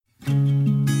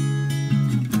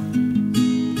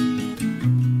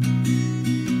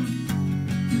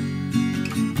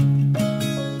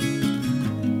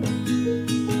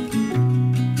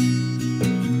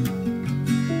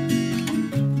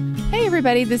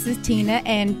everybody. This is Tina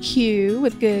and Q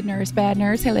with Good Nurse, Bad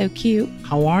Nurse. Hello, Q.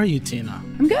 How are you, Tina?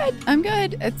 I'm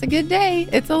good. It's a good day.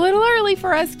 It's a little early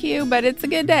for us, Q, but it's a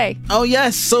good day. Oh,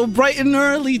 yes. So bright and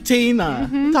early, Tina.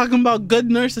 Talking about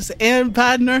good nurses and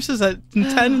bad nurses at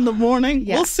 10 in the morning.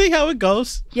 Yeah. We'll see how it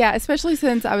goes. Yeah, especially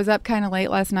since I was up kind of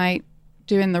late last night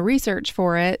doing the research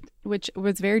for it, which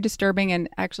was very disturbing. And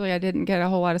actually, I didn't get a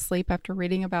whole lot of sleep after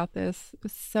reading about this. It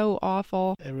was so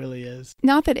awful. It really is.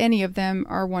 Not that any of them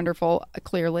are wonderful,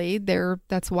 clearly.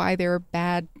 That's why they're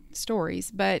bad stories.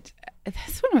 But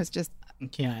this one was just...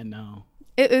 Yeah, I know.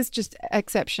 It was just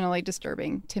exceptionally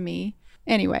disturbing to me.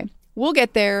 Anyway, we'll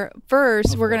get there.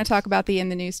 First, we're going to talk about the In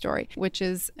the News story, which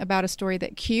is about a story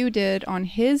that Q did on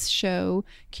his show,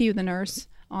 Q the Nurse,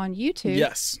 on YouTube.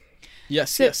 Yes. Do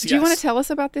you want to tell us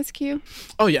about this, Q?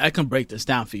 Oh, yeah, I can break this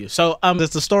down for you. So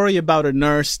there's a story about a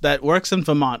nurse that works in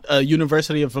Vermont,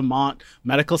 University of Vermont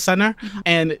Medical Center,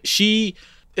 and she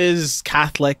is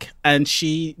Catholic, and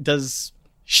she does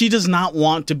not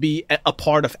want to be a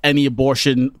part of any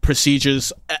abortion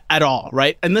procedures at all,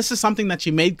 right? And this is something that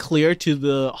she made clear to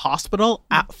the hospital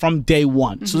from day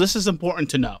one. So this is important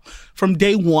to know. From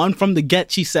day one, from the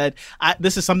get, she said,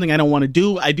 this is something I don't want to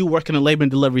do. I do work in a labor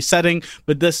and delivery setting,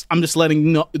 but I'm just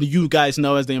letting you guys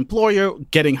know as the employer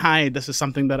getting hired, this is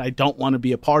something that I don't want to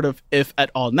be a part of if at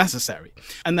all necessary.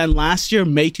 And then last year,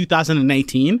 May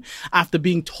 2018, after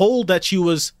being told that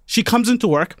she comes into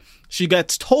work, she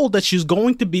gets told that she's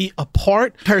going to be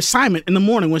her assignment in the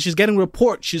morning when she's getting a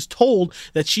report. She's told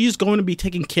that she's going to be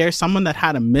taking care of someone that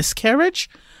had a miscarriage.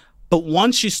 But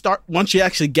once she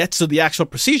actually gets to the actual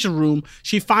procedure room,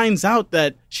 she discovers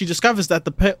that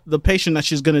the patient that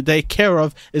she's going to take care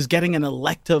of is getting an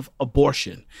elective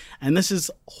abortion. And this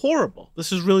is horrible.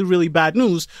 This is really, really bad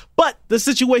news. But the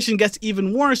situation gets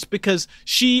even worse because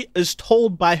she is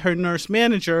told by her nurse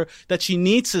manager that she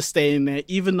needs to stay in there,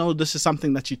 even though this is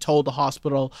something that she told the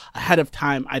hospital ahead of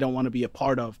time, I don't want to be a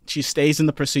part of. She stays in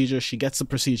the procedure. She gets the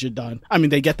procedure done.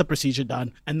 They get the procedure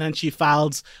done. And then she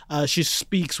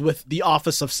speaks with the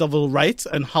Office of Civil Rights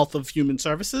and Health of Human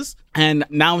Services. And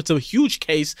now it's a huge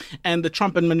case, and the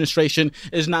Trump administration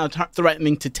is now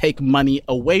threatening to take money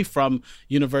away from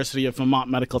University of Vermont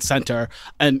Medical Center.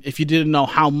 And if you didn't know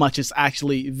how much it's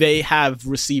actually, they have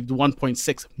received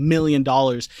 $1.6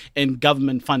 million in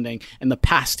government funding in the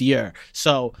past year.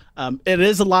 So it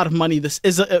is a lot of money. This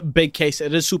is a big case.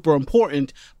 It is super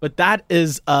important, but that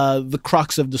is the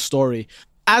crux of the story.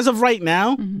 As of right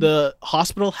now, the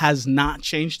hospital has not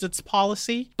changed its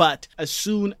policy, but as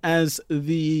soon as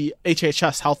the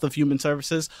HHS, Health of Human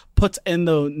Services, puts in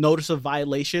the notice of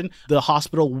violation, the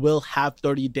hospital will have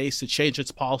 30 days to change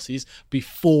its policies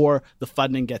before the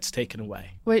funding gets taken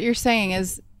away. What you're saying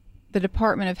is the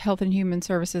Department of Health and Human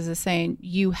Services is saying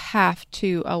you have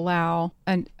to allow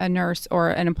a nurse or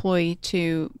an employee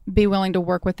to be willing to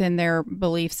work within their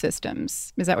belief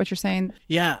systems. Is that what you're saying?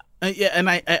 Yeah. And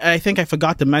I think I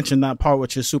forgot to mention that part,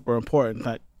 which is super important.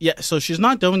 So she's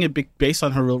not doing it based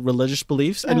on her religious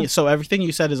beliefs, and so everything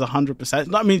you said is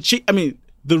 100%.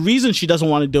 The reason she doesn't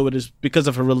want to do it is because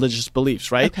of her religious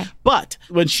beliefs, right? Okay. But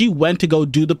when she went to go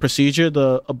do the procedure,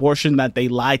 the abortion that they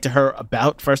lied to her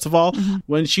about, first of all,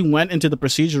 when she went into the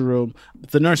procedure room,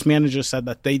 the nurse manager said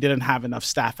that they didn't have enough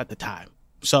staff at the time.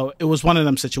 So it was one of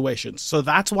them situations. So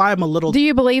that's why I'm a little... Do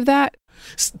you believe that?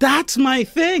 That's my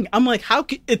thing. I'm like,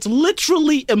 it's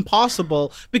literally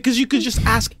impossible because you could just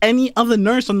ask any other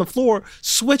nurse on the floor,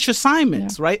 switch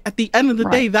assignments, right? At the end of the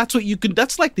day, that's what you could,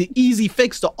 that's like the easy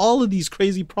fix to all of these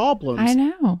crazy problems. I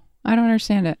know. I don't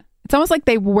understand it. It's almost like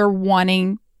they were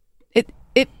wanting,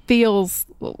 it feels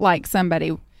like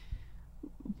somebody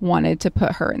wanted to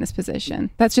put her in this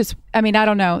position. That's just, I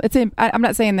don't know. I'm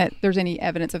not saying that there's any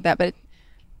evidence of that, but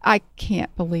I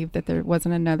can't believe that there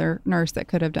wasn't another nurse that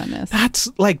could have done this. That's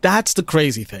the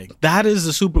crazy thing. That is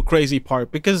the super crazy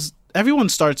part because everyone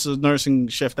starts a nursing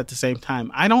shift at the same time.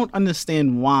 I don't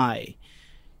understand why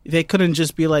they couldn't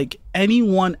just be like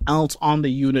anyone else on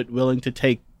the unit willing to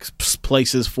take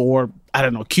places for, I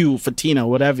don't know, Q, for Tina,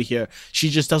 whatever here. She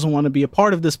just doesn't want to be a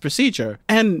part of this procedure.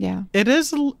 And it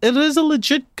is a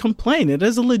legit complaint. It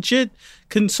is a legit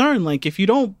concern. Like if you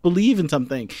don't believe in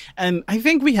something. And I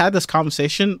think we had this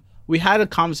conversation. We had a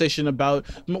conversation about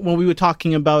when we were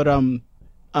talking about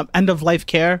end of life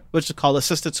care, which is called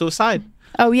assisted suicide.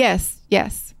 Oh, yes.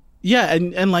 Yes. Yeah.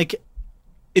 And like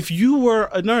if you were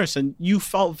a nurse and you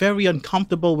felt very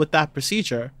uncomfortable with that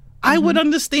procedure, I would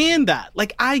understand that.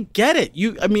 Like, I get it.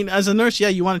 As a nurse,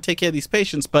 you want to take care of these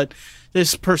patients, but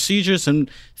there's procedures and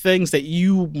things that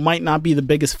you might not be the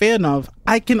biggest fan of.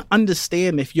 I can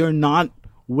understand if you're not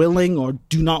willing or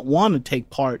do not want to take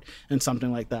part in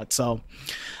something like that. So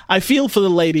I feel for the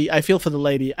lady.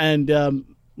 And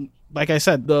like I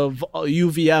said, the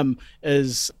UVM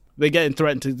is, they're getting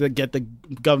threatened to get the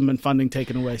government funding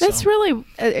taken away. That's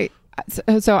really...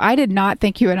 So I did not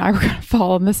think you and I were going to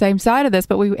fall on the same side of this,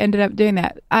 but we ended up doing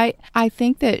that. I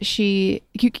think that you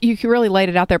really laid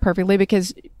it out there perfectly,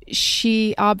 because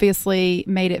she obviously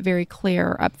made it very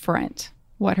clear up front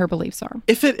what her beliefs are.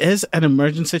 If it is an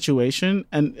emergent situation,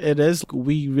 and it is,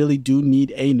 we really do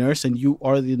need a nurse, and you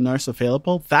are the nurse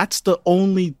available, that's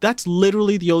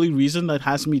literally the only reason that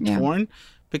has me torn.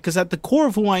 Because at the core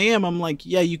of who I am, I'm like,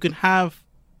 yeah, you can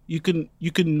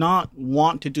not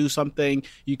want to do something.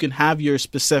 You can have your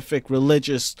specific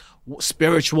religious,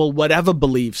 spiritual, whatever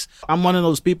beliefs. I'm one of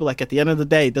those people, like, at the end of the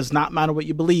day, it does not matter what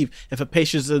you believe. If a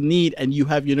patient's in need and you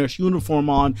have your nurse uniform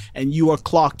on and you are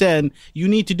clocked in, you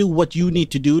need to do what you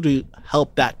need to do to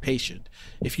help that patient.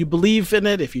 If you believe in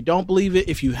it, if you don't believe it,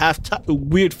 if you have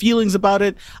weird feelings about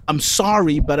it, I'm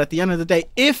sorry, but at the end of the day,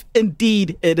 if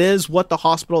indeed it is what the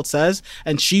hospital says,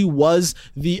 and she was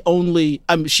the only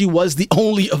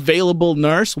available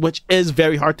nurse, which is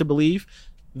very hard to believe,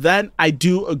 then I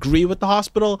do agree with the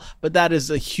hospital. But that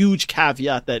is a huge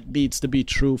caveat that needs to be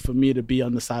true for me to be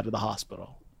on the side of the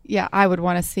hospital. Yeah, I would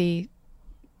probably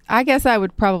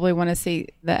want to see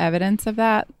the evidence of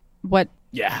that. What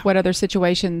other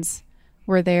situations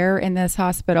were there in this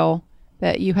hospital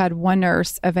that you had one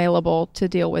nurse available to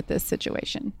deal with this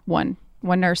situation? One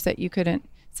nurse that you couldn't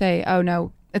say, oh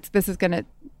no, this is going to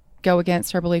go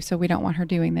against her beliefs, so we don't want her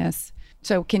doing this.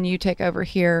 So can you take over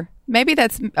here? Maybe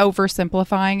that's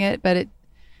oversimplifying it, but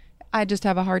I just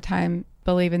have a hard time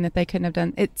believing that they couldn't have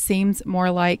done. It seems more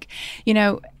like,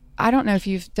 I don't know if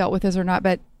you've dealt with this or not,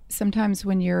 but sometimes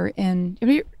when you're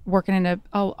working in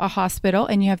a hospital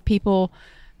and you have people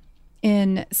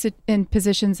in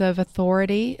positions of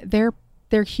authority, they're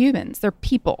humans, they're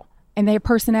people, and they have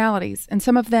personalities, and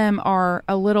some of them are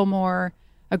a little more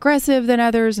aggressive than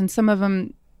others, and some of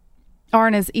them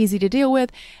aren't as easy to deal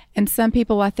with. And some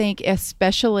people, I think,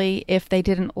 especially if they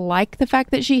didn't like the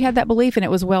fact that she had that belief, and it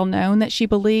was well known that she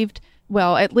believed,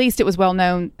 well, at least it was well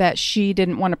known that she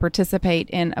didn't want to participate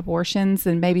in abortions,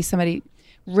 and maybe somebody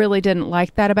really didn't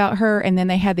like that about her, and then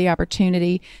they had the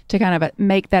opportunity to kind of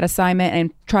make that assignment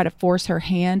and try to force her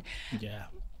hand. Yeah,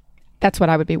 that's what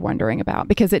I would be wondering about,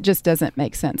 because it just doesn't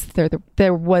make sense.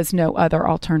 There was no other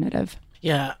alternative.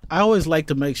 Yeah, I always like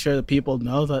to make sure that people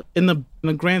know that in the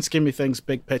grand scheme of things,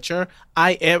 big picture,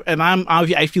 I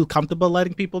feel comfortable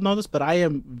letting people know this, but I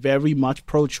am very much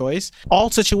pro-choice. All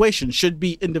situations should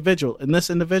be individual. In this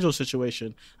individual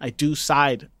situation, I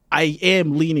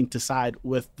am leaning to side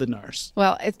with the nurse.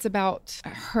 Well, it's about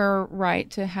her right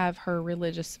to have her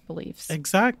religious beliefs.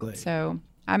 Exactly. So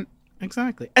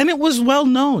Exactly. And it was well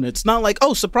known. It's not like,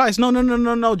 oh, surprise.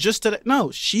 No. Just today.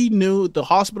 No, she knew, the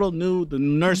hospital knew, the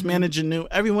nurse manager knew,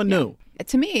 everyone knew.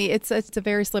 To me, it's a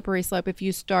very slippery slope if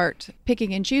you start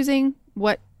picking and choosing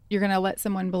what you're going to let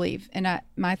someone believe. And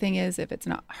my thing is, if it's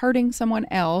not hurting someone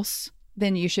else,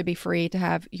 then you should be free to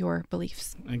have your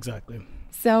beliefs. Exactly.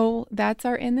 So that's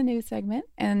our In the News segment.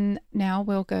 And now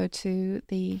we'll go to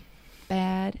the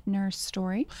bad nurse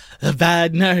story. The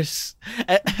bad nurse.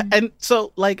 And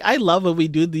so, like, I love when we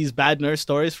do these bad nurse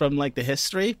stories from, like, the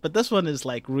history, but this one is,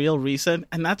 like, real recent.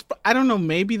 And that's, I don't know,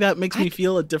 maybe that makes me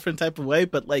feel a different type of way,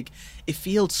 but, like, it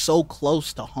feels so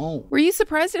close to home. Were you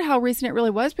surprised at how recent it really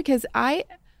was? Because I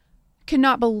could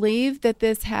not believe that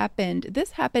this happened.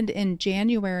 This happened in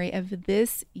January of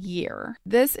this year.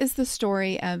 This is the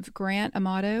story of Grant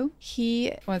Amato.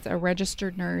 He was a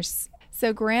registered nurse.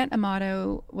 So Grant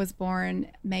Amato was born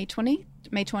May 20th,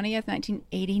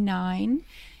 1989.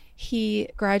 He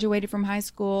graduated from high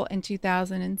school in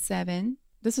 2007.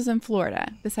 This was in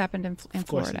Florida. This happened in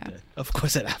Florida. Of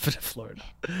course it happened in Florida.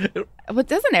 But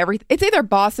doesn't everything... It's either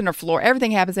Boston or Florida. Everything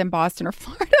happens in Boston or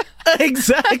Florida.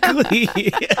 Exactly.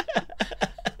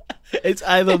 It's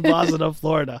either Boston or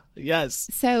Florida. Yes.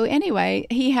 So anyway,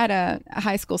 he had a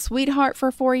high school sweetheart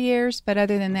for 4 years. But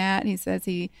other than that, he says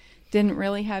he didn't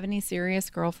really have any serious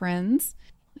girlfriends.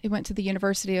 He went to the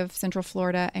University of Central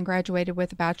Florida and graduated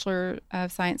with a Bachelor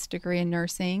of Science degree in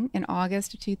nursing in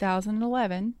August of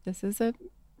 2011. This is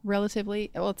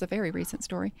it's a very recent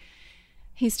story.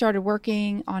 He started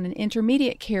working on an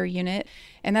intermediate care unit,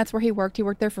 and that's where he worked. He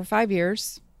worked there for 5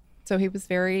 years. So he was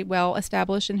very well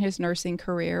established in his nursing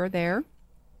career there.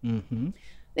 Mm-hmm.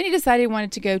 Then he decided he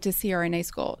wanted to go to CRNA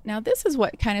school. Now, this is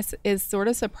what kind of is sort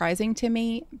of surprising to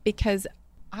me, because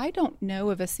I don't know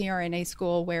of a CRNA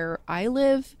school where I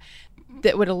live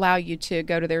that would allow you to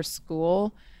go to their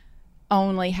school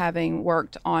only having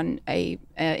worked on a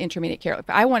intermediate care. If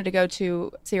I wanted to go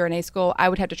to CRNA school, I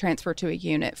would have to transfer to a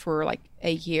unit for like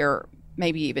a year,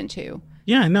 maybe even 2.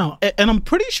 Yeah, I know. And I'm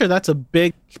pretty sure that's a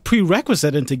big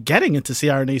prerequisite into getting into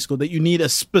CRNA school, that you need a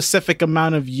specific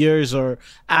amount of years or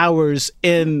hours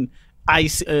in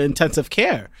intensive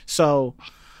care. So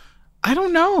I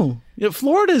don't know.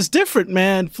 Florida is different,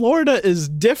 man. Florida is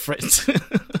different.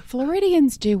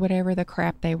 Floridians do whatever the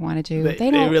crap they want to do.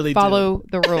 They don't really follow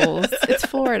the rules. It's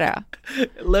Florida.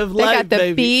 Live They life, got the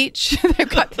baby. beach. They've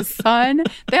got the sun.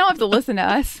 They don't have to listen to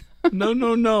us.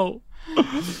 No.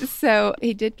 So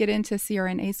he did get into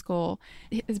CRNA school.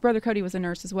 His brother Cody was a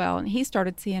nurse as well, and he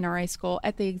started CNRA school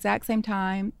at the exact same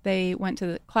time. They went to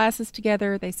the classes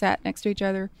together. They sat next to each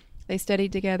other. They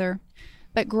studied together.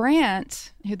 But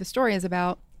Grant, who the story is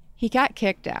about, he got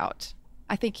kicked out.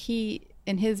 I think he,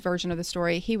 in his version of the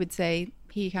story, he would say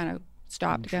he kind of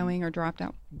stopped going or dropped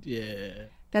out. Yeah.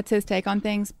 That's his take on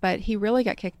things. But he really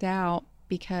got kicked out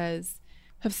because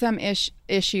of some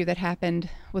issue that happened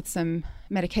with some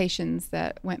medications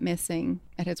that went missing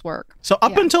at his work. So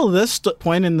up until this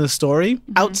point in the story,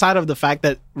 outside of the fact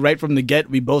that right from the get,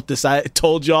 we both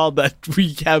told y'all that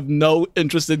we have no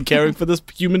interest in caring for this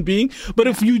human being. But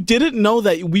if you didn't know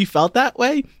that we felt that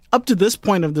way, up to this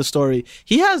point of the story,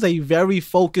 he has a very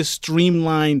focused,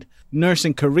 streamlined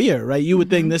nursing career, right? You would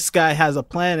think this guy has a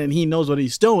plan and he knows what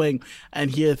he's doing,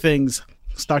 and here things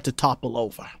start to topple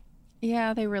over.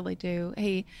 Yeah, they really do.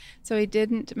 He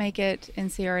didn't make it in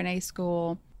CRNA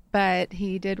school, but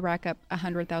he did rack up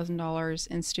 $100,000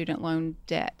 in student loan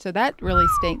debt. So that really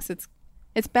stinks.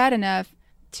 It's bad enough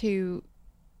to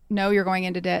know you're going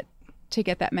into debt to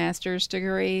get that master's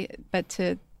degree, but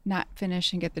to not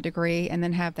finish and get the degree and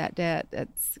then have that debt,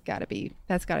 that's got to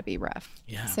be rough.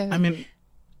 Yeah. So, I mean,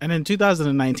 and in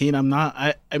 2019,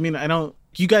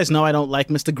 you guys know I don't like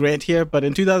Mr. Grant here, but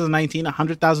in 2019,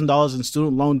 $100,000 in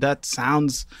student loan debt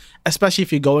sounds, especially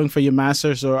if you're going for your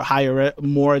master's or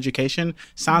more education,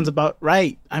 sounds about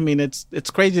right. I mean, it's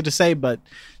crazy to say, but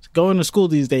going to school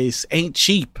these days ain't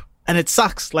cheap. And it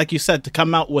sucks, like you said, to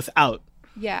come out without.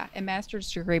 Yeah, and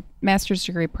master's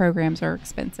degree programs are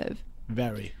expensive.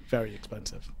 Very, very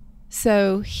expensive.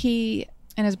 So he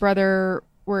and his brother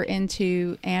were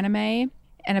into anime,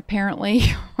 and apparently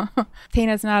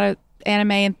Tina's not an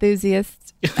anime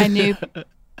enthusiast. I knew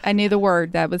the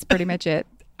word. That was pretty much it.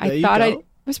 I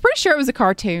was pretty sure it was a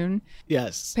cartoon.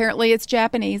 Yes. Apparently it's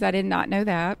Japanese. I did not know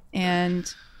that.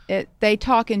 And they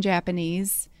talk in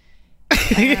Japanese.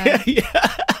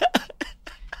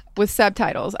 With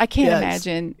subtitles. I can't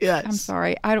imagine. Yes. I'm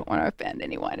sorry. I don't want to offend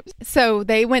anyone. So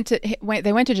they went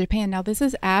to Japan. Now this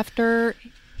is after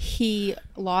he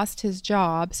lost his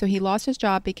job. So he lost his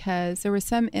job because there was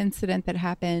some incident that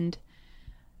happened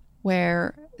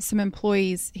where some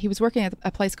employees, he was working at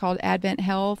a place called Advent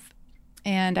Health,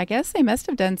 and I guess they must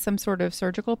have done some sort of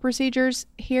surgical procedures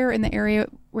here in the area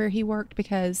where he worked,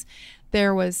 because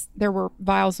there were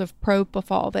vials of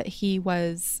propofol that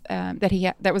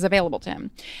that was available to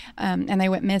him, and they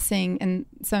went missing, and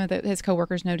some of his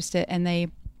coworkers noticed it, and they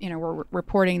were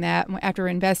reporting that. After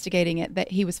investigating it, that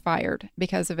he was fired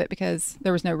because of it, because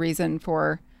there was no reason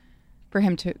for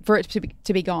it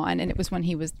to be gone, and it was when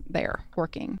he was there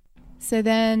working. So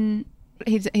then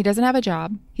he doesn't have a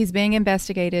job. He's being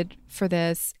investigated for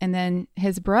this. And then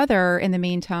his brother, in the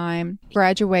meantime,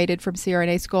 graduated from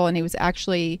CRNA school, and he was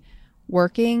actually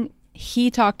working. He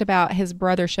talked about his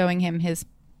brother showing him his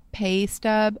pay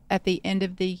stub at the end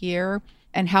of the year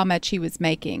and how much he was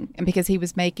making. And because he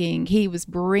was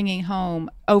bringing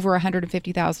home over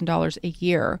 $150,000 a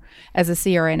year as a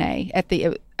CRNA at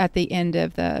the end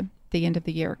of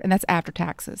the year. And that's after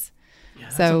taxes. Yeah,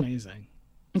 that's amazing.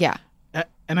 Yeah.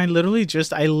 And I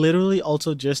literally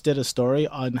also just did a story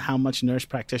on how much nurse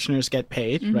practitioners get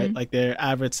paid, right? Like their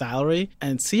average salary.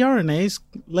 And CRNAs,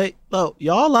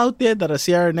 y'all out there that are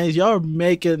CRNAs, y'all are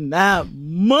making that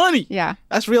money. Yeah.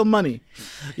 That's real money.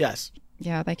 Yes.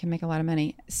 Yeah, they can make a lot of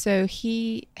money. So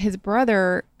his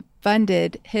brother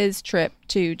funded his trip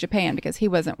to Japan because he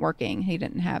wasn't working. He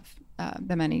didn't have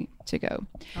the money to go.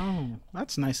 Oh,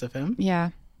 that's nice of him.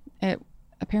 Yeah.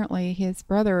 Apparently his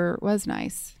brother was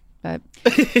nice. But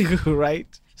right,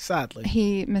 sadly,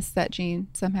 he missed that gene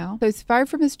somehow. So he's fired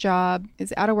from his job,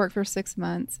 is out of work for 6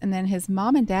 months, and then his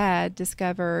mom and dad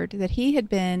discovered that he had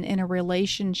been in a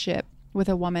relationship with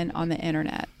a woman on the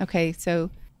internet. Okay,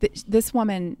 so this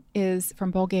woman is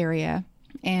from Bulgaria,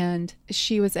 and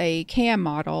she was a cam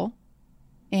model,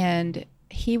 and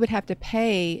he would have to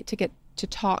pay to get to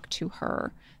talk to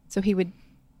her. So he would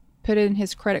put in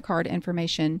his credit card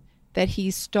information that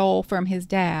he stole from his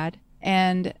dad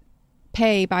and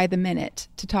pay by the minute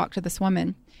to talk to this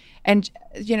woman. And,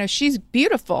 you know, she's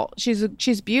beautiful.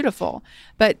 She's beautiful.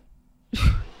 But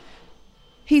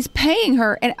he's paying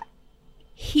her, and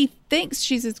he thinks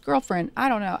she's his girlfriend. I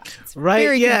don't know. It's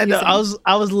right? Yeah. No,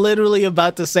 I was literally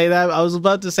about to say that. I was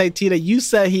about to say, Tina, you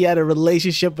said he had a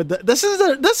relationship with this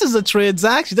is a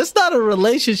transaction. That's not a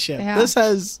relationship. Yeah.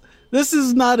 This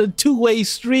is not a two-way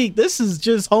street. This is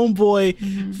just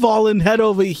homeboy falling head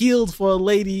over heels for a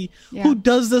lady who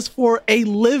does this for a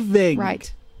living.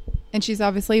 Right. And she's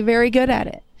obviously very good at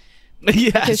it.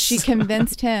 Yes. Because she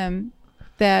convinced him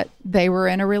that they were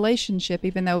in a relationship,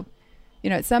 even though, you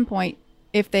know, at some point,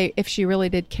 if she really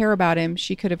did care about him,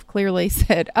 she could have clearly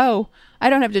said, "Oh, I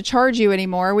don't have to charge you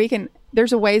anymore.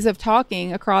 There's a ways of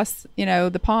talking across, you know,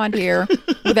 the pond here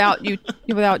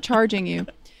without charging you."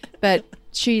 But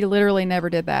she literally never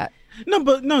did that.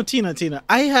 No, Tina,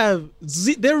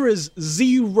 there is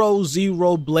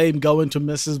zero blame going to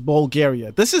Mrs.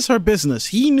 Bulgaria. This is her business.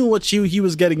 He knew what he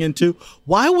was getting into.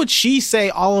 Why would she say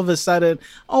all of a sudden,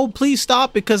 "Oh, please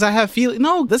stop because I have feelings"?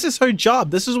 No, this is her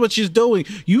job. This is what she's doing.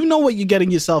 You know what you're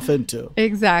getting yourself into.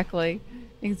 Exactly.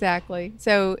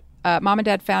 So mom and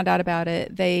dad found out about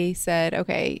it. They said,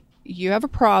 "Okay, you have a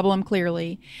problem,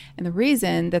 clearly." And the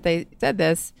reason that they said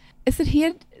this is that he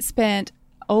had spent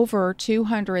over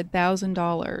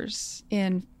 $200,000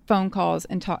 in phone calls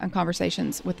and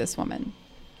conversations with this woman.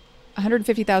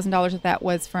 $150,000 of that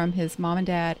was from his mom and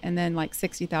dad, and then like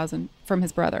 $60,000 from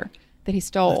his brother that he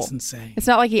stole. That's insane. It's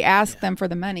not like he asked them for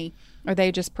the money, or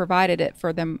they just provided it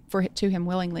to him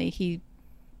willingly. He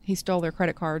stole their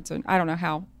credit cards, and I don't know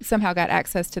how. Somehow got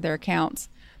access to their accounts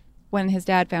when his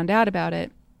dad found out about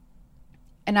it.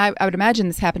 And I would imagine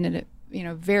this happened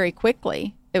very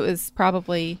quickly. It was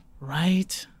probably.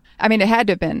 Right. I mean, it had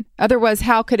to have been. Otherwise,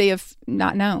 how could he have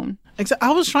not known?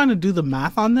 I was trying to do the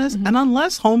math on this, and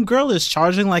unless homegirl is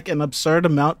charging like an absurd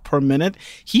amount per minute,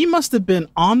 he must have been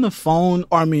on the phone,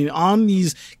 on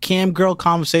these cam girl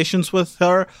conversations with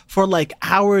her for like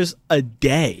hours a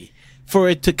day for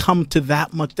it to come to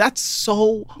that much. That's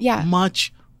so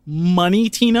much money,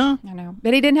 Tina. I know.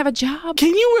 But he didn't have a job.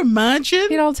 Can you imagine?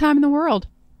 He had all the time in the world.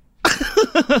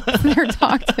 There,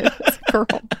 talk to this girl.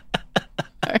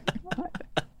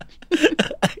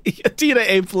 Tina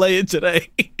ain't playing today.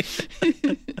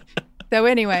 So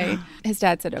anyway, his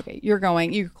dad said, "Okay, you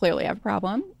clearly have a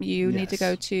problem. You need to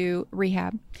go to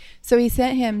rehab." So he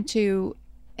sent him to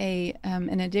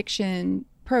an addiction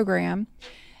program.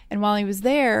 And while he was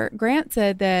there, Grant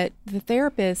said that the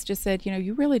therapist just said,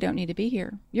 "You really don't need to be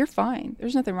here. You're fine.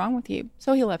 There's nothing wrong with you."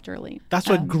 So he left early. That's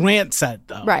what Grant said,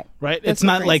 though. Right. It's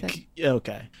not like,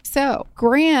 okay. So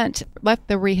Grant left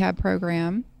the rehab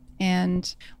program,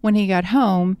 and when he got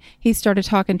home, he started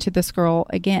talking to this girl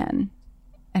again.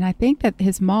 And I think that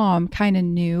his mom kind of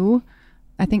knew.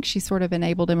 I think she sort of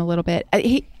enabled him a little bit.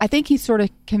 I think he sort of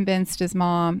convinced his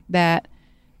mom that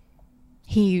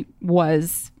he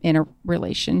was in a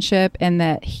relationship and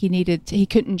that he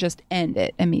couldn't just end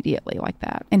it immediately like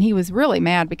that. And he was really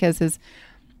mad because his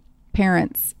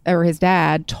parents or his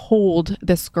dad told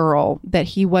this girl that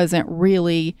he wasn't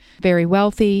really very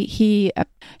wealthy. He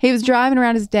was driving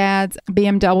around his dad's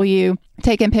BMW,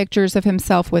 taking pictures of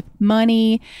himself with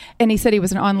money. And he said he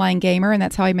was an online gamer, and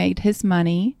that's how he made his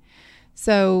money.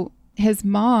 So his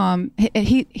mom,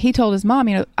 he told his mom,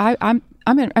 I'm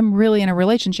really in a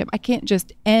relationship. I can't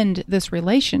just end this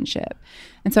relationship.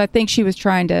 And so I think she was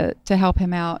trying to help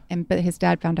him out, but his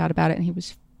dad found out about it, and he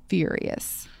was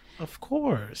furious. Of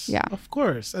course. Yeah. Of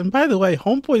course. And by the way,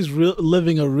 homeboy's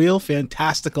living a real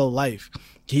fantastical life.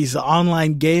 He's an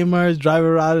online gamer,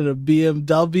 driving around in a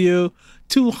BMW,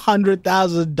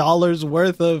 $200,000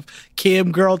 worth of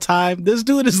cam girl time. This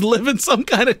dude is living some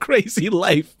kind of crazy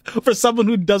life for someone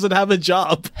who doesn't have a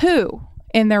job. Who,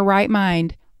 in their right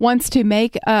mind, wants to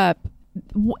make up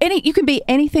you can be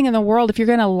anything in the world. If you're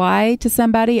going to lie to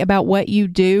somebody about what you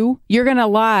do, you're going to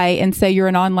lie and say you're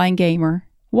an online gamer.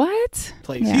 What?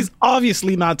 Please. Yeah. He's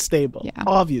obviously not stable. Yeah.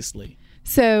 Obviously.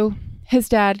 So his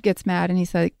dad gets mad and he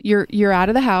said, you're out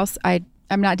of the house. I'm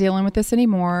not dealing with this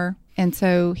anymore. And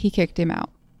so he kicked him out.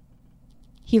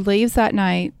 He leaves that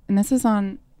night, and this is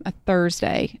on a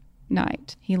Thursday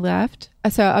night. He left.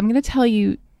 So I'm going to tell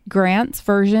you Grant's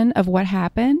version of what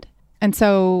happened. And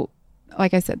so,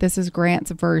 like I said, this is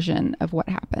Grant's version of what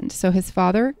happened. So his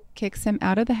father kicks him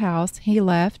out of the house. He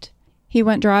left. He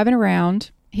went driving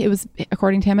around. It was,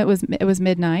 according to him, it was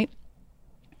midnight.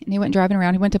 And he went driving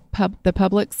around. He went to the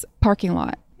Publix parking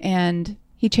lot, and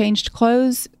he changed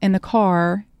clothes in the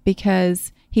car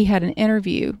because he had an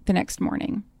interview the next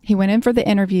morning. He went in for the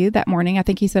interview that morning. I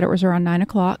think he said it was around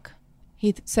 9:00.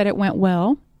 He said it went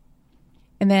well.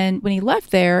 And then when he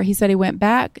left there, he said he went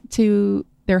back to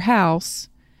their house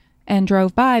and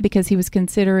drove by because he was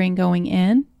considering going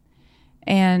in.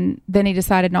 And then he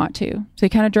decided not to. So he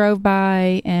kind of drove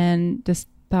by and just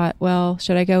thought, well,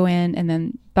 should I go in? And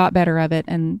then thought better of it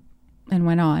and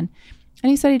went on. And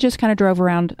he said he just kind of drove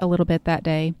around a little bit that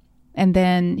day. And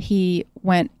then he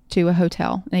went to a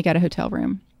hotel and he got a hotel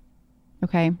room.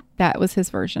 Okay. That was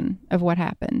his version of what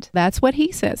happened. That's what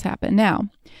he says happened. Now,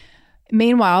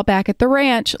 meanwhile, back at the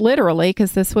ranch, literally,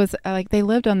 because this was like they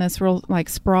lived on this real like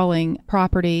sprawling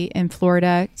property in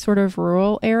Florida, sort of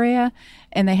rural area.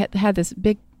 And they had this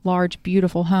big, large,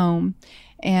 beautiful home.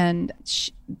 And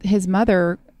his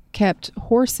mother kept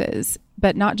horses,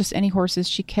 but not just any horses.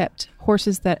 She kept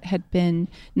horses that had been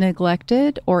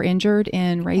neglected or injured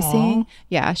in racing. Aww.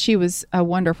 Yeah, she was a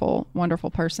wonderful,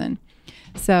 wonderful person.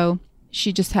 So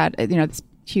she just had, this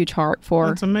huge heart for...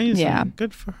 That's amazing. Yeah.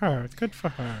 Good for her. Good for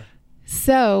her.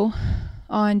 So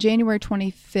on January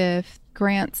 25th,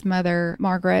 Grant's mother,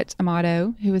 Margaret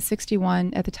Amato, who was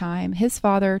 61 at the time, his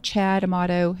father, Chad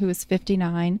Amato, who was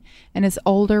 59, and his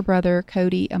older brother,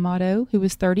 Cody Amato, who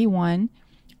was 31,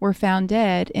 were found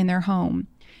dead in their home.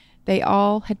 They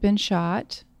all had been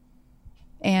shot,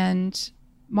 and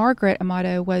Margaret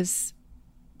Amato was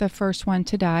the first one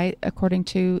to die, according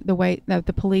to the way that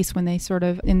the police, when they sort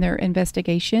of, in their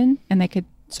investigation, and they could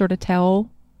sort of tell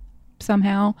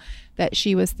somehow that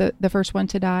she was the first one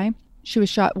to die. She was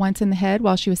shot once in the head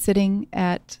while she was sitting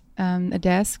at a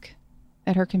desk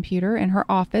at her computer in her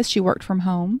office. She worked from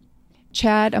home.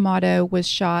 Chad Amato was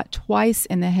shot twice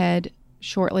in the head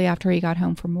shortly after he got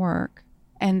home from work.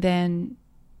 And then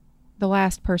the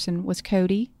last person was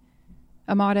Cody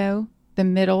Amato, the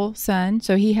middle son.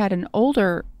 So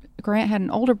Grant had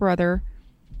an older brother,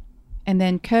 and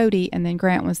then Cody, and then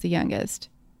Grant was the youngest.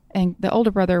 And the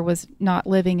older brother was not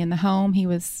living in the home. He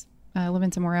was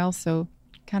living somewhere else, so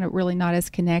kind of really not as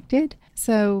connected.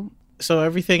 So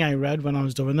everything I read when I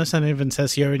was doing this, and it even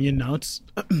says here in your notes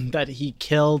that he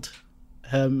killed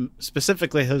him,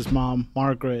 specifically his mom,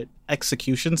 Margaret,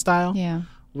 execution style. Yeah.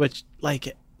 Which,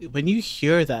 like, when you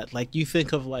hear that, like, you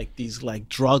think of, like, these, like,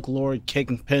 drug lord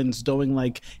kingpins doing,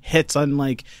 like, hits on,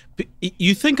 like,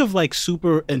 you think of, like,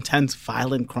 super intense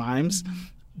violent crimes. Mm-hmm.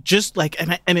 Just like,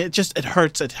 and it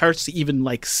hurts to even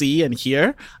like see and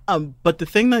hear. But the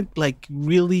thing that like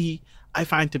really I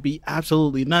find to be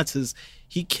absolutely nuts is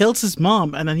he kills his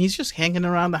mom and then he's just hanging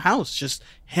around the house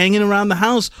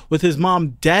with his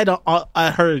mom dead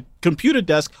at her computer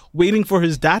desk, waiting for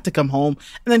his dad to come home.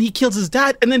 And then he kills his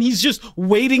dad and then he's just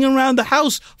waiting around the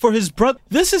house for his brother.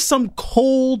 This is some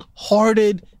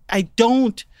cold-hearted,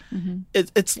 Mm-hmm.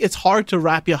 It's hard to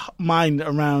wrap your mind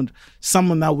around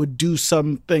someone that would do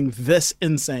something this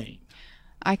insane.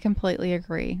 I completely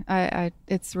agree.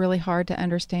 It's really hard to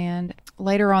understand.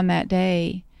 Later on that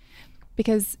day,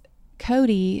 because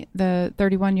Cody, the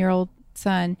 31-year-old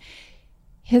son,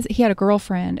 he had a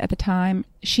girlfriend at the time.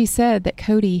 She said that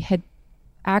Cody had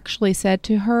actually said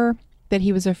to her that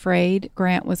he was afraid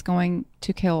Grant was going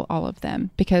to kill all of them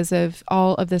because of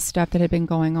all of this stuff that had been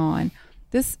going on.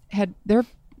 Their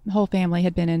whole family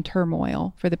had been in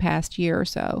turmoil for the past year or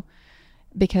so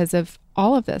because of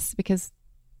all of this, because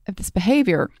of this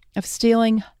behavior of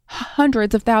stealing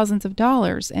hundreds of thousands of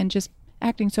dollars and just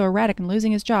acting so erratic and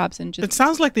losing his jobs. And just, it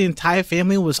sounds like the entire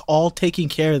family was all taking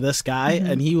care of this guy, mm-hmm.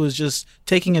 and he was just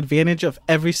taking advantage of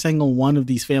every single one of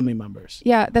these family members.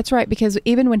 Yeah, that's right. Because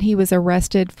even when he was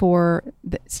arrested for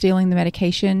stealing the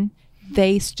medication,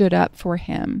 they stood up for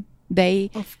him.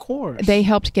 Of course. They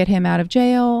helped get him out of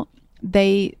jail.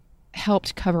 They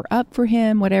helped cover up for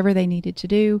him, whatever they needed to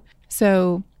do.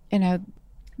 So,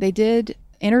 they did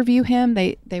interview him.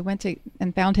 They went to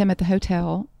and found him at the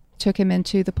hotel, took him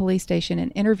into the police station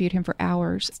and interviewed him for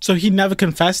hours. So he never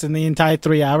confessed in the entire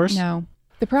 3 hours? No.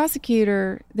 The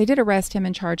prosecutor, they did arrest him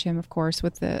and charge him, of course,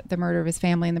 with the murder of his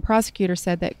family. And the prosecutor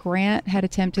said that Grant had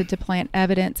attempted to plant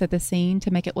evidence at the scene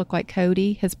to make it look like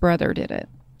Cody, his brother, did it.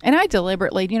 And I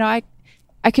deliberately,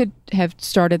 I could have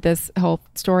started this whole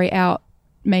story out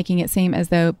making it seem as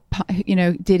though,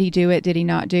 did he do it? Did he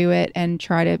not do it? And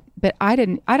but I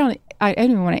didn't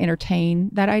even want to entertain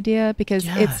that idea because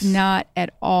It's not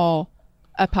at all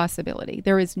a possibility.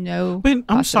 There is no Wait,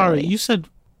 I'm sorry. You said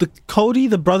Cody,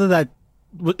 the brother that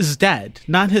is dead,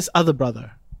 not his other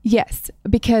brother. Yes,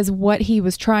 because what he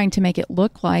was trying to make it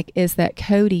look like is that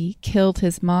Cody killed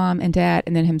his mom and dad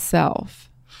and then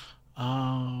himself.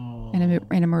 Oh.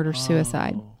 In a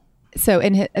murder-suicide. So,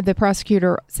 and the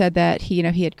prosecutor said that he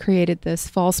had created this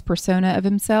false persona of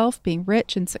himself, being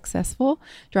rich and successful,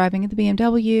 driving the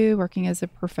BMW, working as a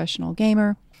professional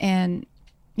gamer. And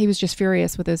he was just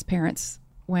furious with his parents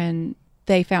when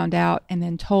they found out and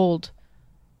then told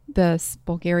this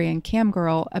Bulgarian cam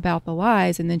girl about the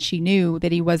lies, and then she knew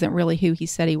that he wasn't really who he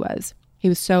said he was. He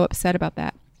was so upset about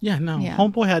that. Yeah, no. Yeah.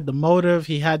 Homeboy had the motive.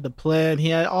 He had the plan. He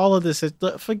had all of this.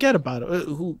 Forget about it.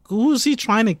 Who is he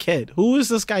trying to kid? Who is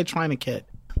this guy trying to kid?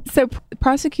 So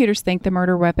prosecutors think the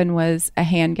murder weapon was a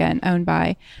handgun owned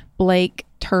by Blake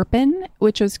Turpin,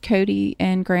 which was Cody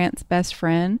and Grant's best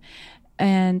friend.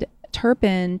 And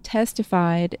Turpin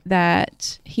testified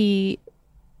that he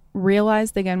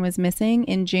realized the gun was missing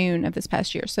in June of this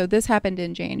past year. So this happened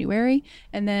in January.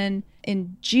 And then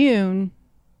in June,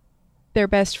 their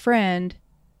best friend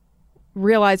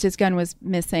realized his gun was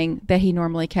missing that he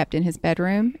normally kept in his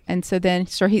bedroom. And so then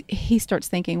he starts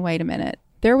thinking, wait a minute,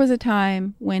 there was a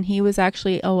time when he was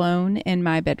actually alone in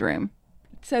my bedroom.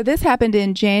 So this happened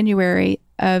in January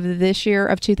of this year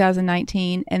of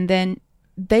 2019. And then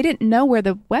they didn't know where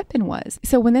the weapon was.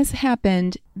 So when this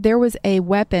happened, there was a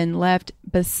weapon left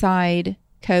beside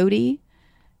Cody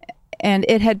and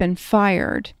it had been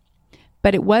fired,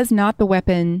 but it was not the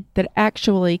weapon that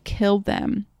actually killed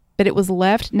them. But it was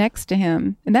left next to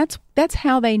him. And that's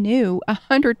how they knew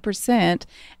 100%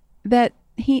 that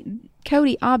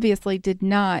Cody obviously did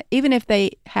not, even if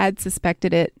they had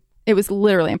suspected it, it was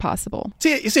literally impossible.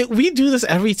 See, we do this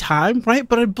every time, right?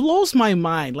 But it blows my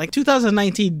mind. Like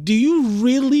 2019, do you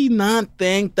really not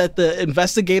think that the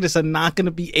investigators are not going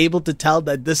to be able to tell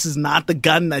that this is not the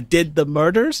gun that did the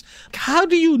murders? How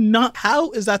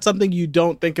is that something you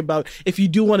don't think about if you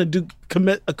do want to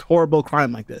commit a horrible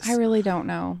crime like this? I really don't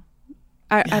know.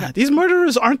 These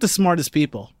murderers aren't the smartest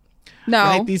people. No.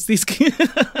 Right? These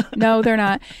No, they're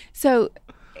not. So,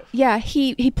 yeah,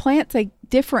 he plants a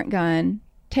different gun,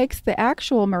 takes the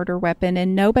actual murder weapon,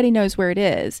 and nobody knows where it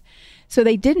is. So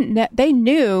they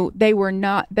knew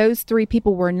those three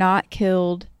people were not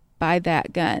killed by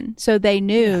that gun. So they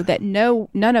knew that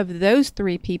none of those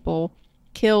three people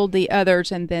killed the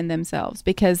others and then themselves,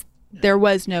 because there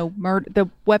was no murder. The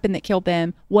weapon that killed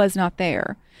them was not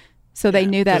there. So they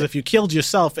knew that. Because if you killed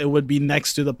yourself, it would be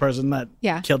next to the person that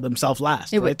killed themselves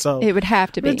last. It would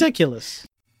have to be. Ridiculous.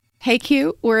 Hey,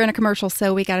 Q, we're in a commercial,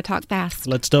 so we got to talk fast.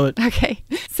 Let's do it. Okay.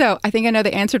 So I think I know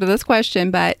the answer to this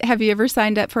question, but have you ever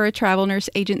signed up for a travel nurse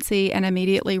agency and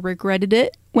immediately regretted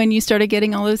it when you started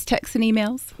getting all those texts and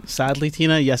emails? Sadly,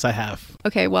 Tina, yes, I have.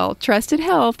 Okay, well, Trusted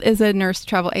Health is a nurse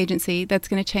travel agency that's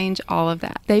going to change all of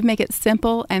that. They make it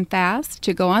simple and fast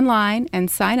to go online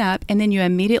and sign up, and then you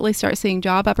immediately start seeing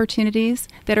job opportunities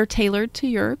that are tailored to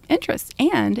your interests,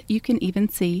 and you can even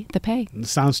see the pay.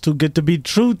 Sounds too good to be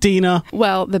true, Tina.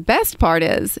 Well, the best part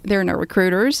is there are no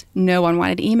recruiters, no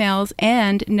unwanted emails,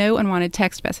 and no unwanted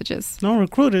text messages. No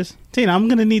recruiters? Tina, I'm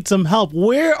going to need some help.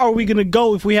 Where are we going to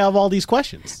go if we have all these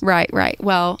questions? Right.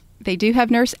 Well, they do have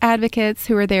nurse advocates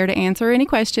who are there to answer any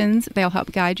questions. They'll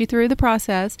help guide you through the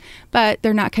process, but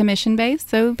they're not commission-based,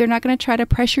 so they're not going to try to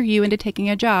pressure you into taking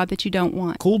a job that you don't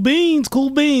want. Cool beans.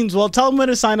 Well, tell them where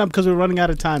to sign up because we're running out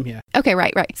of time here. Okay,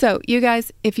 right. So, you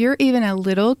guys, if you're even a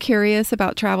little curious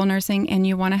about travel nursing and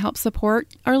you want to help support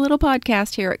our little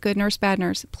podcast here at Good Nurse, Bad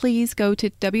Nurse, please go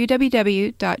to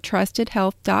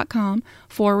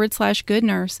www.trustedhealth.com/good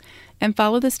nurse and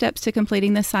follow the steps to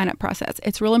completing the sign-up process.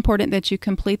 It's real important that you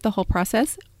complete the whole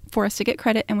process for us to get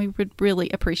credit, and we would really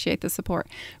appreciate the support.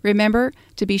 Remember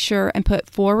to be sure and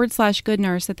put /good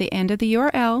nurse at the end of the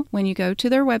URL when you go to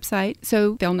their website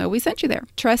so they'll know we sent you there.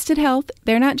 Trusted Health,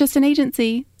 they're not just an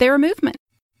agency, they're a movement.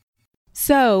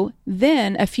 So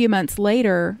then a few months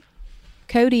later,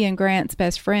 Cody and Grant's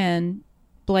best friend,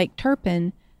 Blake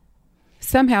Turpin,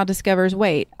 somehow discovers,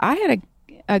 wait, I had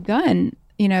a gun,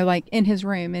 like in his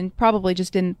room, and probably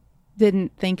just didn't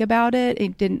think about it.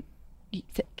 It didn't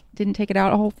take it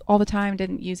out all the time,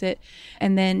 didn't use it.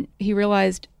 And then he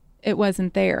realized it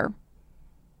wasn't there.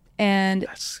 And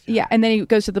and then he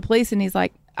goes to the police and he's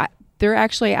like, I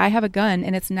have a gun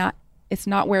and it's not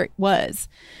where it was.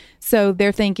 So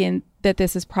they're thinking that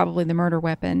this is probably the murder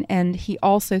weapon. And he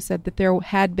also said that there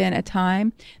had been a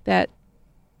time that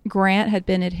Grant had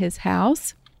been at his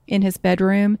house in his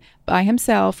bedroom by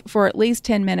himself for at least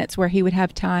 10 minutes where he would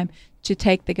have time to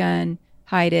take the gun,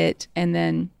 hide it, and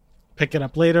then pick it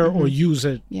up later or use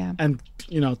it and,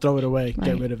 throw it away, right.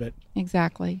 Get rid of it.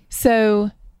 Exactly.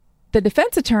 So the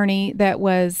defense attorney that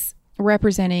was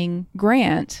representing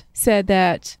Grant said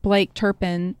that Blake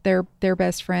Turpin, their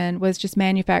best friend, was just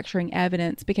manufacturing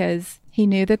evidence because he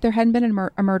knew that there hadn't been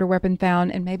a murder weapon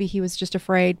found, and maybe he was just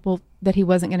afraid, that he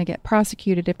wasn't going to get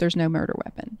prosecuted if there's no murder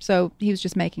weapon. So he was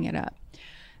just making it up.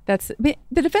 The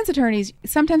defense attorneys,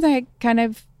 sometimes I kind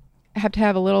of have to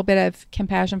have a little bit of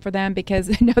compassion for them because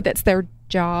I know that's their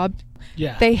job.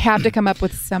 Yeah. They have to come up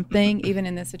with something, even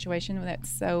in this situation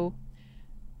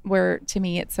where to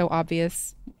me it's so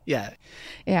obvious. Yeah.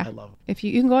 Yeah. I love it. If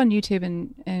you can go on YouTube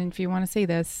and if you want to see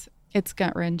this, it's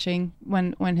gut wrenching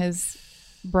when his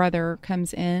brother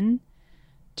comes in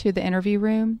to the interview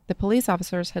room. The police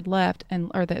officers had left,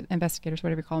 or the investigators,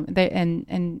 whatever you call them.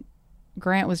 And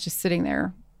Grant was just sitting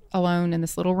there alone in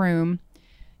this little room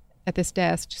at this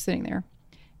desk, just sitting there.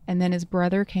 And then his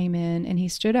brother came in and he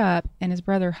stood up and his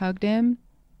brother hugged him.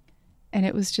 And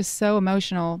it was just so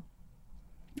emotional.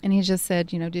 And he just said,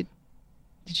 did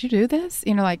you do this?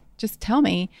 Like, just tell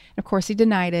me. And of course he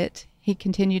denied it. He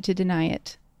continued to deny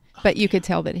it. But you could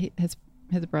tell that his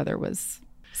brother was.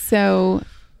 So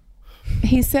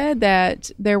he said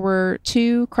that there were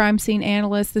 2 crime scene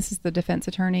analysts. This is the defense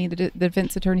attorney. The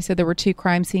defense attorney said there were 2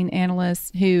 crime scene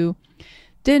analysts who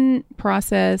didn't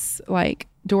process like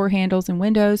door handles and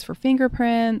windows for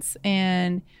fingerprints,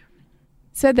 and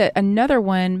said that another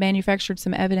one manufactured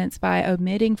some evidence by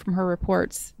omitting from her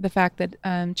reports the fact that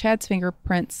Chad's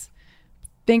fingerprint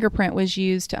was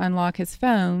used to unlock his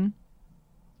phone.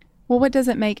 Well, what does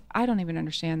it make? I don't even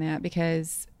understand that,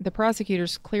 because the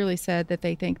prosecutors clearly said that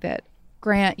they think that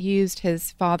Grant used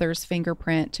his father's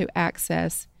fingerprint to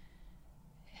access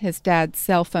his dad's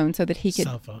cell phone so that he could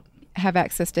have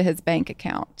access to his bank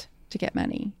account to get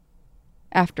money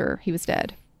after he was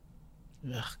dead.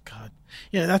 Oh, God.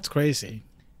 Yeah, that's crazy.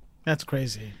 That's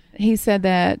crazy. He said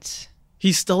that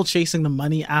he's still chasing the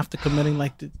money after committing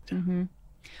like the... Mm-hmm.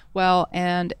 Well,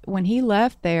 and when he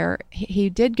left there, he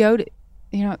did go to,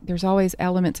 there's always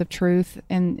elements of truth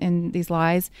in these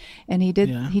lies. And he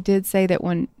did say that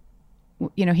when,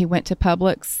 he went to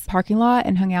Publix parking lot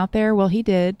and hung out there. Well, he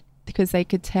did, because they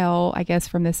could tell, I guess,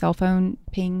 from the cell phone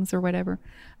pings or whatever,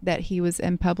 that he was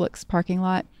in Publix parking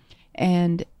lot.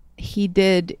 And he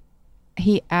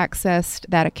accessed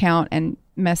that account and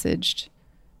messaged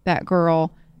that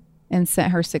girl and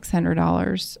sent her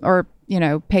 $600, or,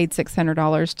 paid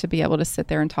 $600 to be able to sit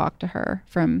there and talk to her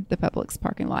from the Publix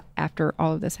parking lot after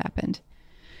all of this happened.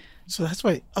 So that's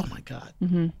why, oh my God.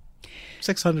 Mm-hmm.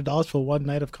 $600 for one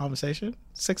night of conversation?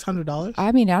 $600?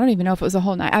 I mean, I don't even know if it was a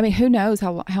whole night. I mean, who knows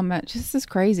how much? This is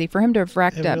crazy for him to have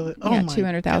racked up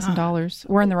 $200,000.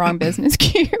 We're in the wrong business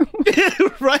queue.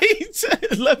 Right?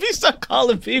 Let me start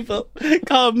calling people.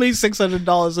 Call me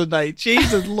 $600 a night.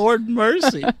 Jesus, Lord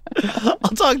mercy. I'll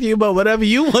talk to you about whatever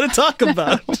you want to talk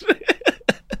about.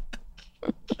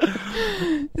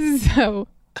 So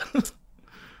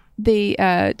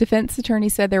the defense attorney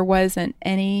said there wasn't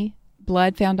any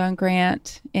blood found on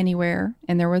Grant anywhere,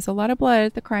 and there was a lot of blood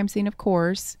at the crime scene, of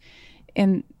course,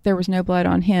 and there was no blood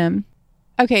on him.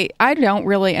 Okay, I don't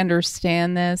really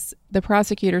understand this. The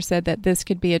prosecutor said that this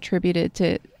could be attributed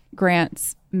to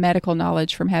Grant's medical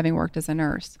knowledge from having worked as a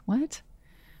nurse. What?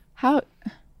 How?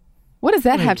 What does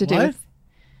that have to do with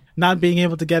not being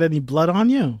able to get any blood on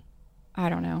you? I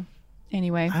don't know.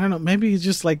 Anyway, I don't know. Maybe it's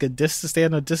just like a distance, stay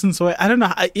on a distance away. I don't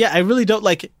know. I really don't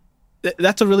like.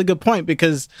 That's a really good point,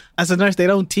 because as a nurse, they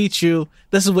don't teach you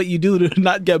this is what you do to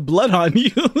not get blood on you.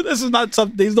 This is not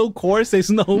something. There's no course. There's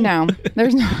no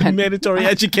mandatory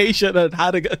education on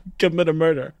how to commit a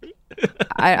murder.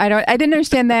 I didn't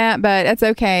understand that, but that's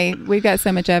okay. We've got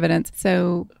so much evidence.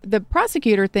 So the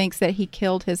prosecutor thinks that he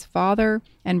killed his father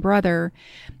and brother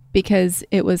because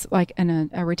it was like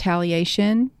a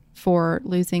retaliation for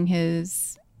losing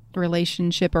his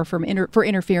relationship, or for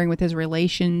interfering with his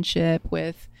relationship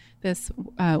with this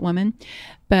woman,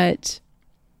 but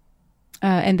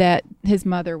and that his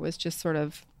mother was just sort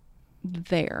of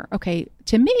there. Okay,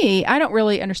 to me, I don't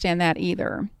really understand that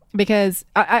either, because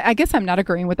I guess I'm not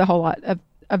agreeing with a whole lot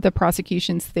of the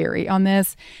prosecution's theory on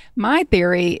this. My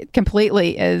theory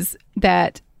completely is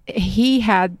that he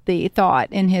had the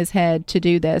thought in his head to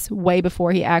do this way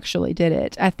before he actually did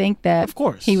it. I think that, of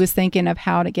course, he was thinking of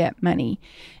how to get money,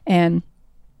 and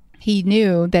he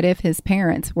knew that if his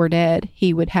parents were dead,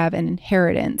 he would have an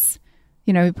inheritance.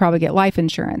 He'd probably get life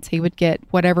insurance. He would get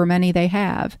whatever money they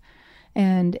have.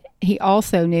 And he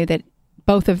also knew that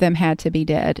both of them had to be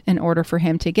dead in order for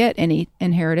him to get any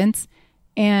inheritance.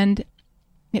 And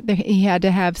he had to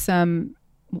have some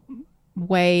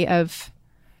way of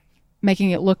making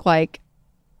it look like,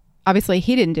 obviously,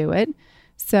 he didn't do it.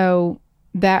 So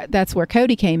that's where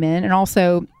Cody came in. And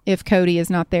also, if Cody is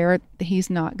not there, he's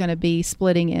not going to be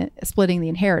splitting the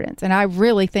inheritance. And I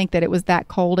really think that it was that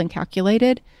cold and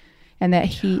calculated, and that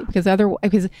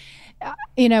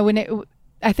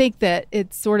I think that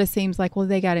it sort of seems like, well,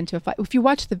 they got into a fight. If you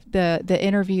watch the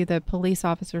interview, the police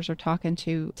officers are talking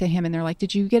to him, and they're like,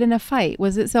 "Did you get in a fight?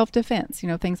 Was it self-defense?"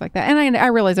 Things like that. And I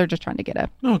realize they're just trying to get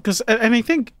and I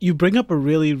think you bring up a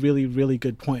really, really, really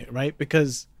good point, right?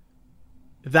 Because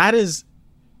that is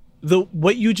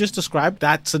what you just described,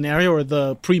 that scenario or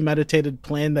the premeditated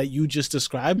plan that you just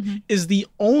described, is the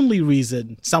only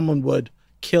reason someone would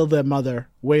kill their mother,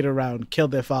 wait around, kill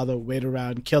their father, wait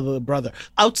around, kill the brother.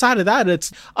 Outside of that,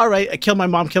 it's all right, I kill my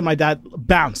mom, kill my dad,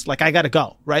 bounce. Like, I gotta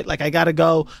go, right? Like, I gotta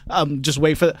go, just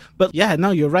wait for But yeah, no,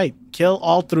 you're right. Kill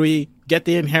all three, get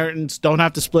the inheritance, don't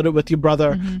have to split it with your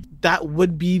brother. That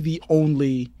would be the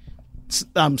only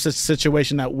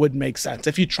situation that would make sense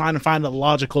if you're trying to find a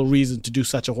logical reason to do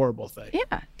such a horrible thing.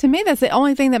 Yeah. To me, that's the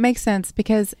only thing that makes sense,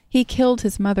 because he killed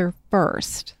his mother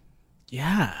first.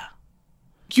 Yeah.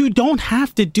 You don't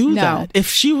have to do that. If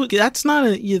she would, that's not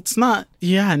it's not,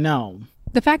 yeah, no.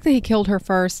 The fact that he killed her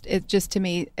first, it just, to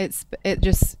me, it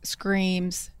just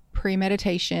screams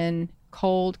premeditation,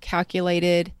 cold,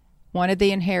 calculated, wanted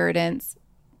the inheritance,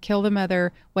 kill the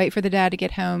mother, wait for the dad to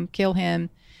get home, kill him.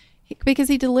 Because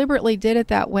he deliberately did it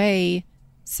that way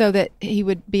so that he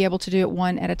would be able to do it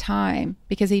one at a time,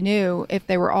 because he knew if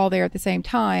they were all there at the same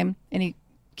time and he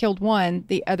killed one,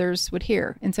 the others would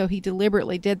hear. And so he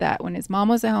deliberately did that when his mom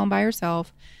was at home by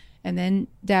herself, and then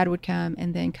dad would come,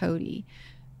 and then Cody.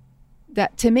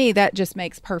 That, to me, that just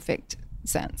makes perfect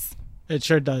sense. It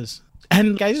sure does.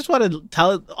 And I just want to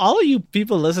tell all of you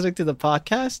people listening to the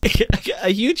podcast, a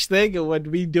huge thing when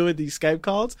we do these Skype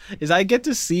calls is I get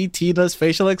to see Tina's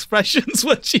facial expressions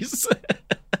when she's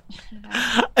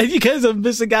and you guys are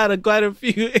missing out on quite a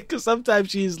few, because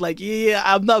sometimes she's like, yeah,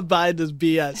 I'm not buying this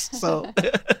BS. So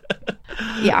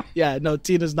yeah, no,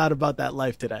 Tina's not about that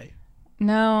life today.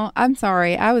 No, I'm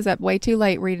sorry. I was up way too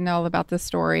late reading all about this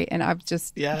story, and I'm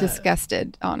just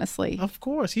disgusted, honestly. Of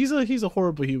course. He's a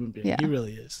horrible human being. Yeah. He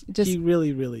really is. He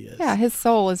really, really is. Yeah, his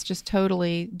soul is just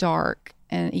totally dark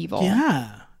and evil.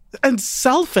 Yeah. And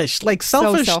selfish, like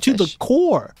selfish to the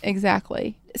core.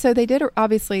 Exactly. So they did,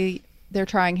 obviously, they're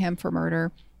trying him for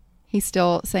murder. He's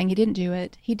still saying he didn't do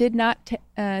it. He did not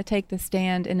take the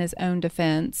stand in his own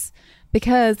defense,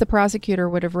 because the prosecutor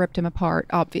would have ripped him apart,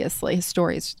 obviously. His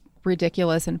story is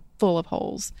ridiculous and full of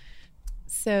holes.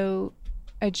 So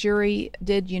a jury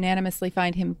did unanimously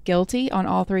find him guilty on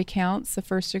all three counts of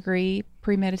first-degree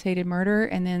premeditated murder,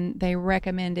 and then they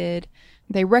recommended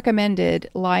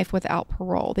life without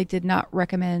parole. They did not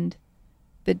recommend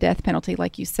the death penalty,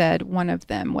 like you said. One of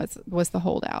them was the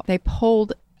holdout. They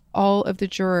polled all of the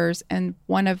jurors, and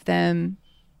one of them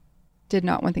did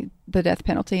not want the death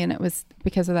penalty, and it was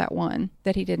because of that one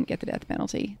that he didn't get the death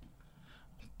penalty.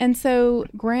 And so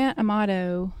Grant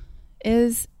Amato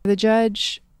the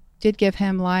judge did give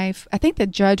him life. I think the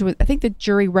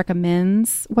jury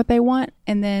recommends what they want,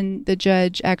 and then the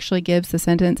judge actually gives the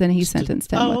sentence, and he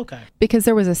sentenced him. Oh, okay. Because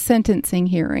there was a sentencing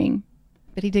hearing,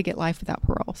 but he did get life without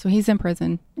parole. So he's in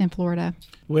prison in Florida,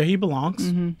 where he belongs.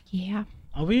 Mm-hmm. Yeah.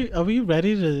 Are we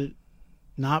ready to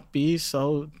not be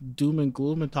so doom and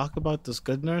gloom and talk about this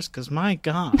good nurse? Because my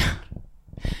God.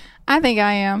 I think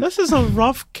I am. This is a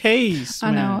rough case.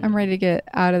 I know. I'm ready to get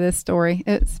out of this story.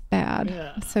 It's bad.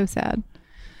 Yeah. It's so sad.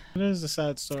 It is a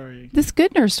sad story. This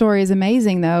good nurse story is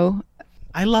amazing, though.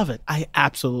 I love it. I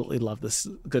absolutely love this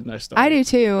good nurse story. I do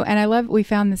too. And I love we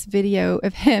found this video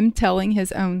of him telling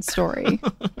his own story.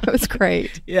 It was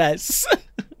great. Yes.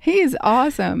 He's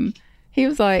awesome. He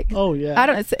was like, oh, yeah. I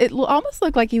don't know. It almost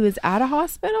looked like he was at a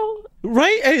hospital.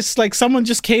 Right? It's like someone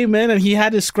just came in and he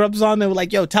had his scrubs on. They were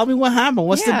like, yo, tell me what happened.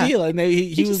 What's the deal? And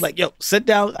he was like, yo, sit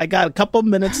down. I got a couple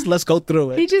minutes. Let's go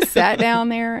through it. He just sat down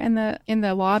there in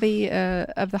the lobby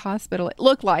of the hospital. It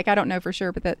looked like, I don't know for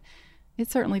sure, but it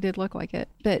certainly did look like it.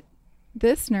 But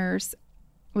this nurse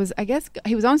was, I guess,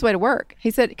 he was on his way to work. He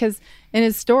said, because in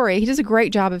his story, he does a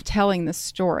great job of telling the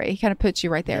story. He kind of puts you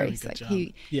right there. Very He's like, job.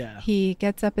 He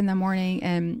gets up in the morning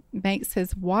and makes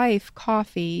his wife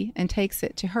coffee and takes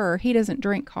it to her. He doesn't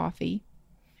drink coffee.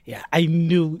 Yeah, I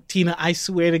knew, Tina, I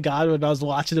swear to God, when I was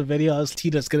watching the video,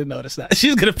 Tina's going to notice that.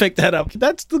 She's going to pick that up.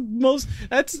 That's the most,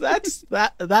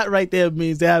 that right there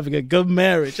means they're having a good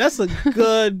marriage. That's a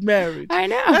good marriage. I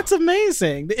know. That's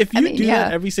amazing. If you do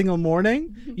that every single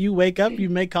morning, you wake up, you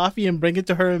make coffee and bring it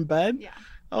to her in bed. Yeah.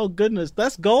 Oh, goodness.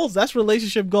 That's goals. That's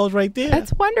relationship goals right there.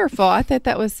 That's wonderful. I thought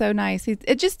that was so nice.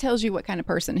 It just tells you what kind of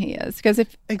person he is. Because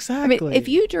if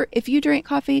you drink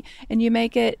coffee and you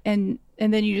make it and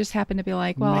then you just happen to be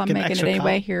like, well, I'm making it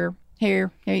anyway. Here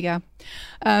you go.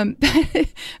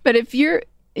 But if you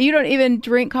don't even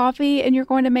drink coffee and you're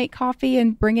going to make coffee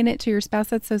and bringing it to your spouse,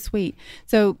 that's so sweet.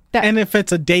 And if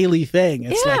it's a daily thing,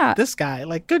 it's like, this guy,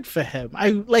 like, good for him.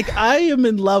 I am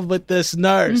in love with this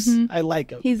nurse. Mm-hmm. I like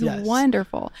him. He's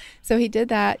wonderful. So he did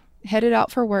that, headed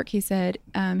out for work. He said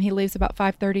he leaves about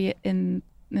 5:30 in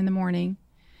the morning.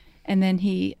 And then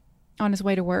on his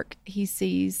way to work, he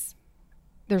sees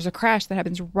there's a crash that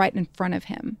happens right in front of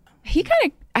him. He kind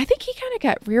of I think he kind of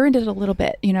got rear-ended a little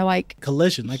bit, like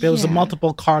collision. Like there was a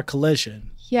multiple car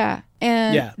collision. Yeah.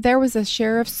 And there was a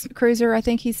sheriff's cruiser, I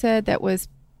think he said, that was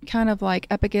kind of like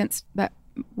up against that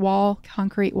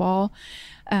concrete wall.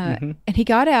 And he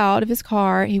got out of his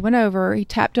car. He went over. He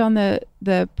tapped on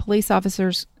the police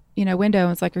officer's, window and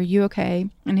was like, "Are you okay?"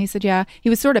 And he said, "Yeah." He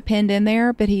was sort of pinned in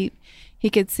there, but he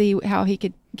could see how he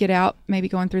could get out, maybe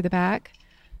going through the back.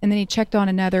 And then he checked on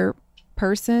another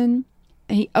person,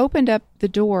 and he opened up the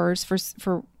doors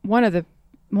for one of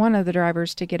the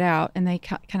drivers to get out, and they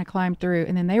kind of climbed through,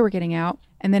 and then they were getting out.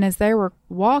 And then as they were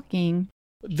walking,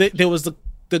 there was the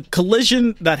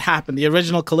collision that happened, the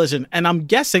original collision. And I'm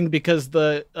guessing because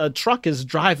the truck is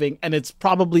driving and it's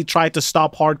probably tried to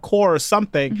stop hardcore or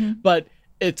something, but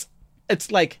it's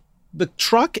like the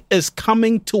truck is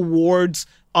coming towards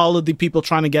all of the people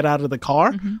trying to get out of the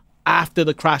car after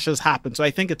the crash has happened. So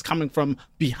I think it's coming from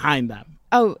behind them.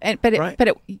 Oh,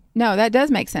 no, that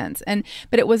does make sense.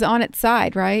 But it was on its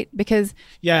side, right? Because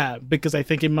I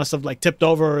think it must have like tipped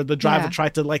over, or the driver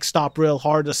tried to like stop real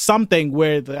hard or something,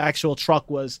 where the actual truck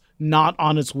was not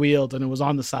on its wheels and it was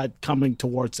on the side coming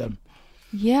towards him.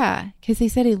 Yeah, because he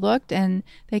said he looked and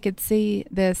they could see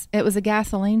this. It was a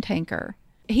gasoline tanker.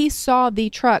 He saw the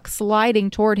truck sliding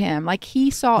toward him, like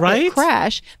he saw it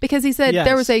crash, because he said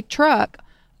there was a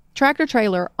tractor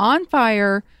trailer on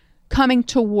fire coming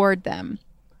toward them.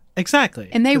 Exactly.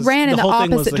 And they ran in the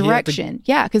opposite direction.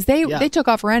 Because they took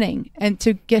off running and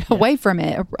to get away from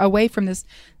it, away from this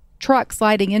truck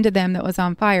sliding into them that was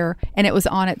on fire, and it was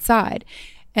on its side.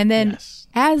 And then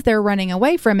as they're running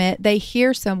away from it, they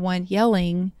hear someone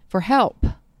yelling for help.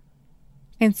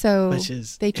 And so which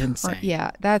is insane.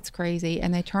 Yeah, that's crazy.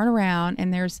 And they turn around,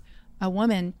 and there's a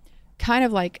woman kind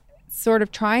of like sort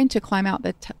of trying to climb out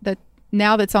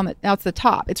now it's the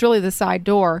top. It's really the side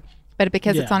door. But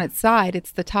because it's on its side, it's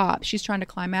the top. She's trying to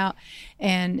climb out,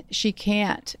 and she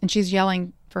can't. And she's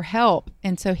yelling for help.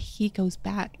 And so he goes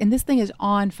back. And this thing is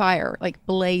on fire, like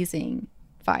blazing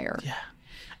fire. Yeah.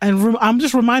 And I'm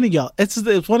just reminding y'all, it's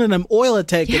one of them oil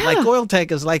tankers, like oil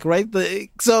tankers, like, right?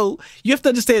 So you have to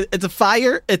understand, it's a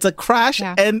fire, it's a crash,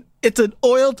 and it's an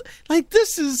oil. Like,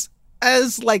 this is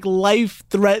as like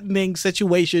life-threatening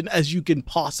situation as you can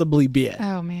possibly be in.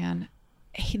 Oh, man.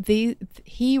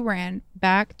 He ran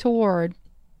back toward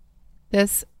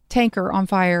this tanker on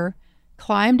fire,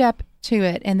 climbed up to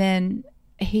it, and then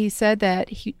he said that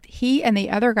he and the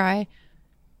other guy,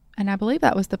 and I believe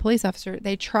that was the police officer,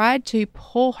 they tried to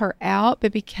pull her out,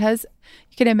 but because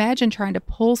you can imagine trying to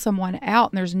pull someone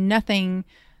out and there's no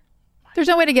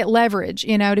way to get leverage,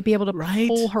 to be able to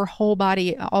pull her whole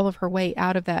body, all of her weight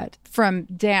out of that from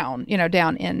down,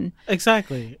 down in.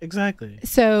 Exactly.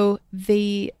 So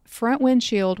the front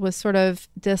windshield was sort of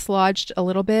dislodged a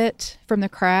little bit from the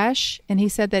crash. And he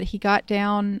said that he got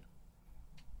down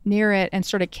near it and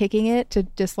started kicking it to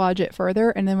dislodge it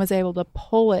further, and then was able to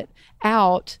pull it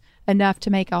out enough to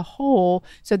make a hole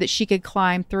so that she could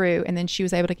climb through. And then she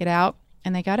was able to get out.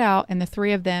 And they got out, and the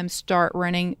three of them start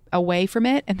running away from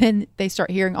it. And then they start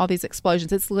hearing all these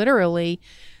explosions. It's literally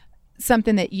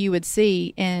something that you would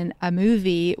see in a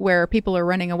movie where people are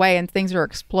running away and things are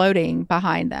exploding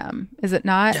behind them. Is it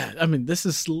not? Yeah, I mean, this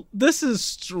is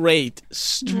straight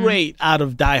out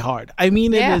of Die Hard. I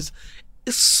mean, it is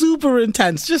super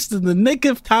intense. Just in the nick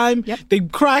of time, they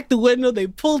cracked the window, they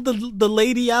pulled the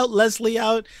lady out, Leslie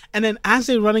out, and then as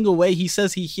they're running away, he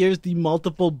says he hears the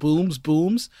multiple booms,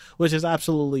 which is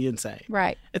absolutely insane.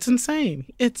 Right. It's insane,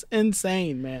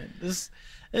 man. This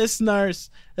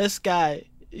nurse, this guy,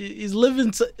 he's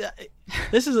living.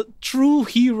 This is a true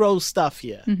hero stuff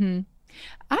here. Mm-hmm.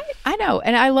 I know,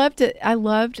 and I loved it. I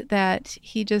loved that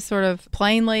he just sort of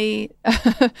plainly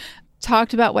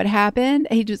talked about what happened.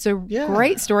 He's just a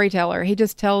great storyteller. He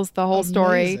just tells the whole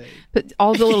story, but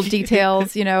all the little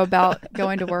details, about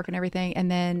going to work and everything.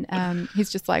 And then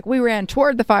he's just like, we ran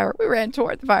toward the fire. And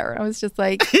I was just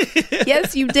like,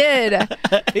 yes, you did.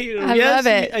 I love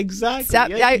it.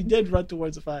 Exactly. You did run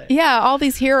towards the fire. Yeah. All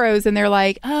these heroes, and they're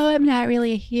like, oh, I'm not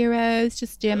really a hero. It's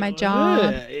just doing my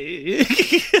job.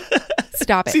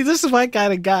 Stop it. See, this is my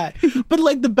kind of guy. But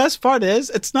like the best part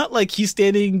is, it's not like he's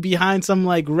standing behind some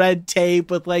like red tape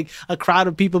with like a crowd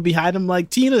of people behind him. Like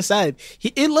Tina said,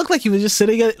 it looked like he was just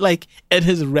sitting at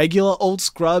his regular old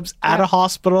scrubs at a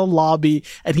hospital lobby,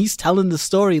 and he's telling the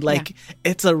story like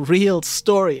it's a real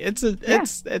story. It's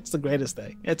the greatest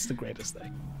thing. It's the greatest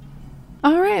thing.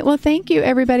 All right. Well, thank you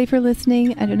everybody for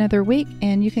listening at another week,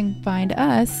 and you can find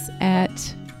us at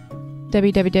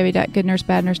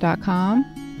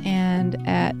www.goodnursebadnurse.com and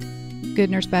at Good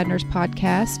Nurse Bad Nurse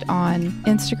Podcast on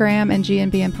Instagram and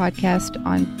GNBN Podcast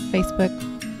on Facebook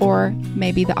or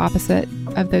maybe the opposite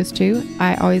of those two.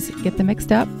 I always get them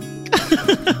mixed up.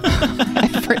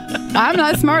 I'm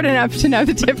not smart enough to know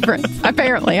the difference.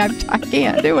 Apparently, I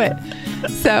can't do it.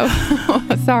 So,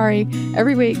 sorry.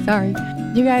 Every week, sorry.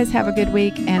 You guys have a good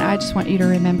week, and I just want you to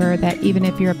remember that even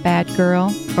if you're a bad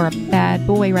girl or a bad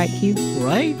boy, right, Q?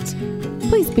 Right?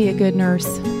 Please be a good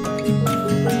nurse.